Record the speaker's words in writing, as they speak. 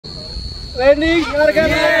Landing harga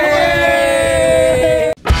naik.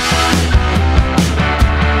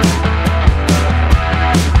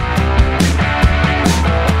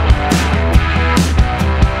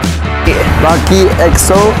 Lucky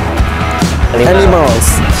Exo Animals.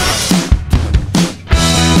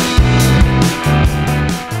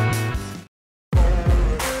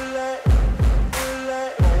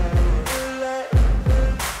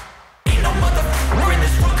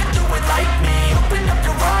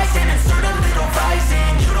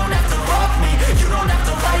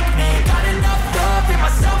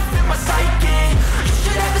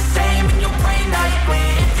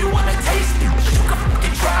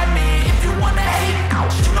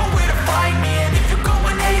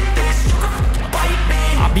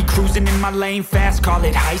 Cruising in my lane fast, call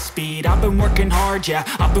it high speed. I've been working hard, yeah,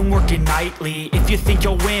 I've been working nightly. If you think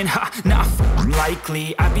you'll win, ha, nah,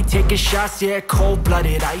 likely. I be taking shots, yeah,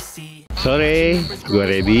 cold-blooded, icy. Sore, gue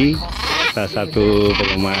ready. Salah satu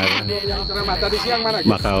penggemar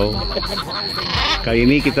Makau. Kali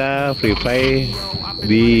ini kita free fly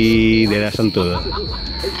di daerah Sentul.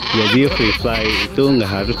 Jadi free fly itu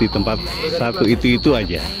nggak harus di tempat satu itu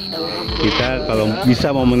aja. Kita kalau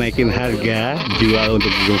bisa mau menaikin harga jual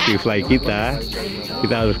untuk free fly kita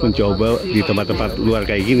harus mencoba di tempat-tempat luar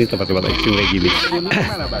kayak gini, tempat-tempat ekstrim kayak gini.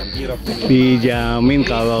 Dijamin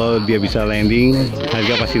kalau dia bisa landing,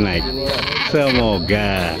 harga pasti naik.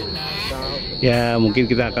 Semoga. Ya mungkin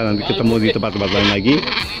kita akan nanti ketemu di tempat-tempat lain lagi.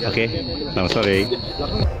 Oke, selamat sore.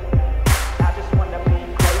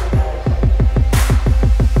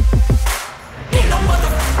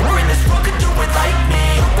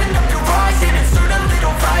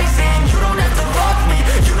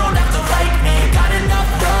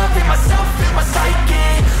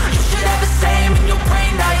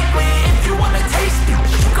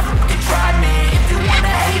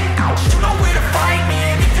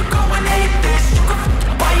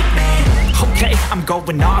 I'm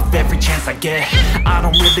going off every chance I get. I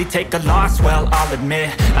don't really take a loss, well, I'll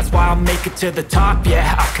admit. That's why I'll make it to the top,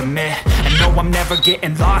 yeah, I commit. And no, I'm never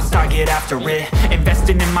getting lost, I get after it.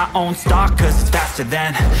 Investing in my own stock, cause it's faster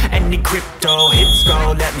than any crypto hits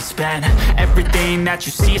go, let me spend. Everything that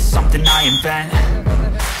you see is something I invent.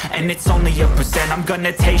 And it's only a percent. I'm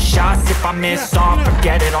gonna take shots. If I miss all,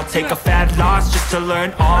 forget it. I'll take a fat loss just to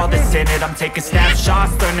learn all that's in it. I'm taking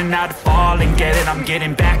snapshots, learning how to fall and get it. I'm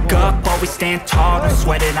getting back up, always stand tall, don't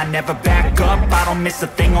sweat it. I never back up, I don't miss a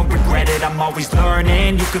thing or regret it. I'm always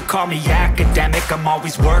learning, you could call me academic. I'm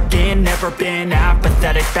always working, never been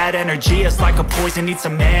apathetic. That energy is like a poison, needs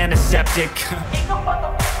some antiseptic.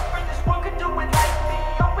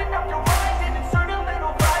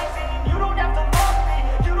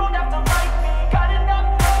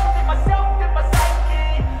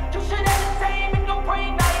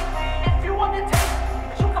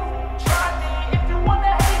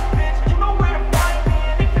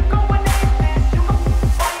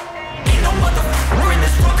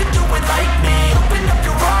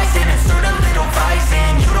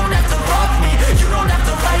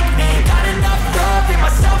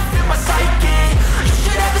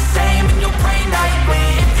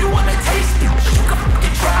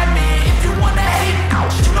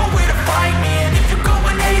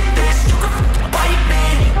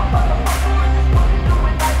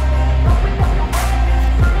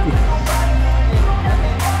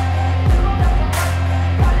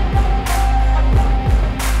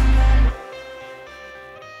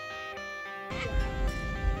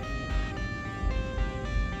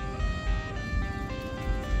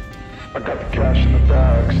 I got the cash in the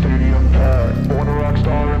bag, stadium packed. Born a rock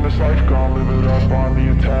star in this life, gonna live it up on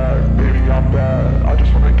the attack. Baby, I'm bad, I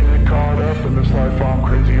just wanna get caught up in this life. I'm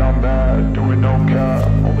crazy, I'm mad, doing no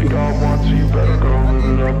cap. Only got one, so you better go live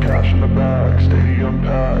it up. Cash in the bag, stadium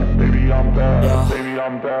packed. Baby, I'm bad, baby,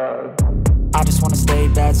 I'm bad. I just wanna stay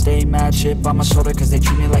bad, stay mad. Chip on my shoulder cause they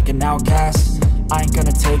treat me like an outcast. I ain't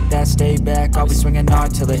gonna take that, stay back. I'll be swinging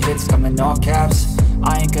hard till the hits come in all caps.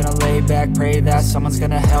 I ain't gonna lay back, pray that someone's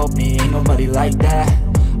gonna help me. Ain't nobody like that.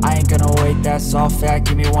 I ain't gonna wait, that's all fact.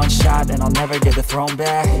 Give me one shot and I'll never get the throne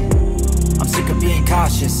back. I'm sick of being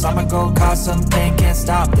cautious, I'ma go cause something, can't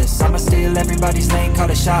stop this. I'ma steal everybody's lane, call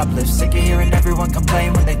it shoplift. Sick of hearing everyone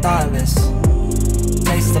complain when they thoughtless.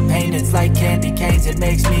 Taste the pain, it's like candy canes. It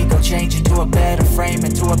makes me go change into a better frame,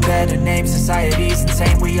 into a better name. Society's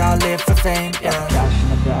insane, we all live for fame, yeah. Cash in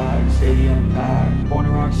the bag, stadium packed. Born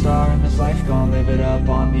a rock star in this life, gonna live it up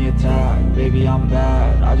on the attack. Baby, I'm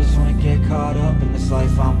bad, I just wanna get caught up in this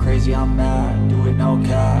life. I'm crazy, I'm mad, do it no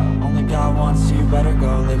cap. Only got one, so you better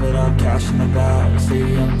go live it up. Cash in the bag,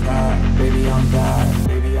 stadium packed. Baby, I'm bad,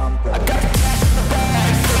 baby, I'm bad. I got the cash in the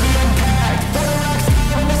bag, stadium packed. Born a rock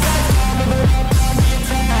star in this life,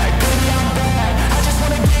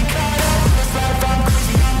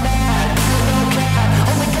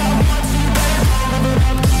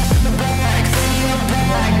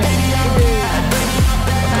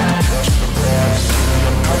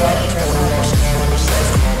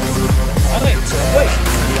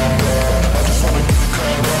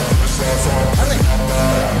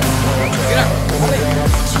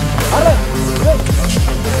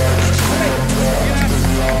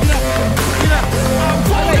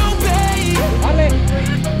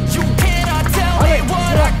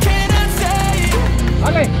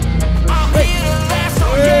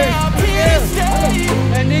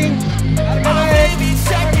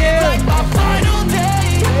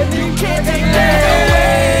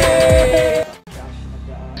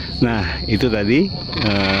 Nah, itu tadi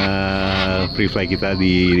free fly kita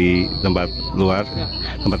di tempat luar,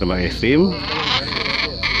 tempat-tempat ekstrim.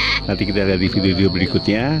 Nanti kita lihat di video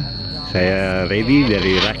berikutnya. Saya ready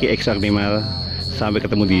dari Raki X Animal. Sampai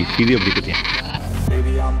ketemu di video berikutnya.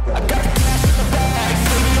 Baby, I'm back.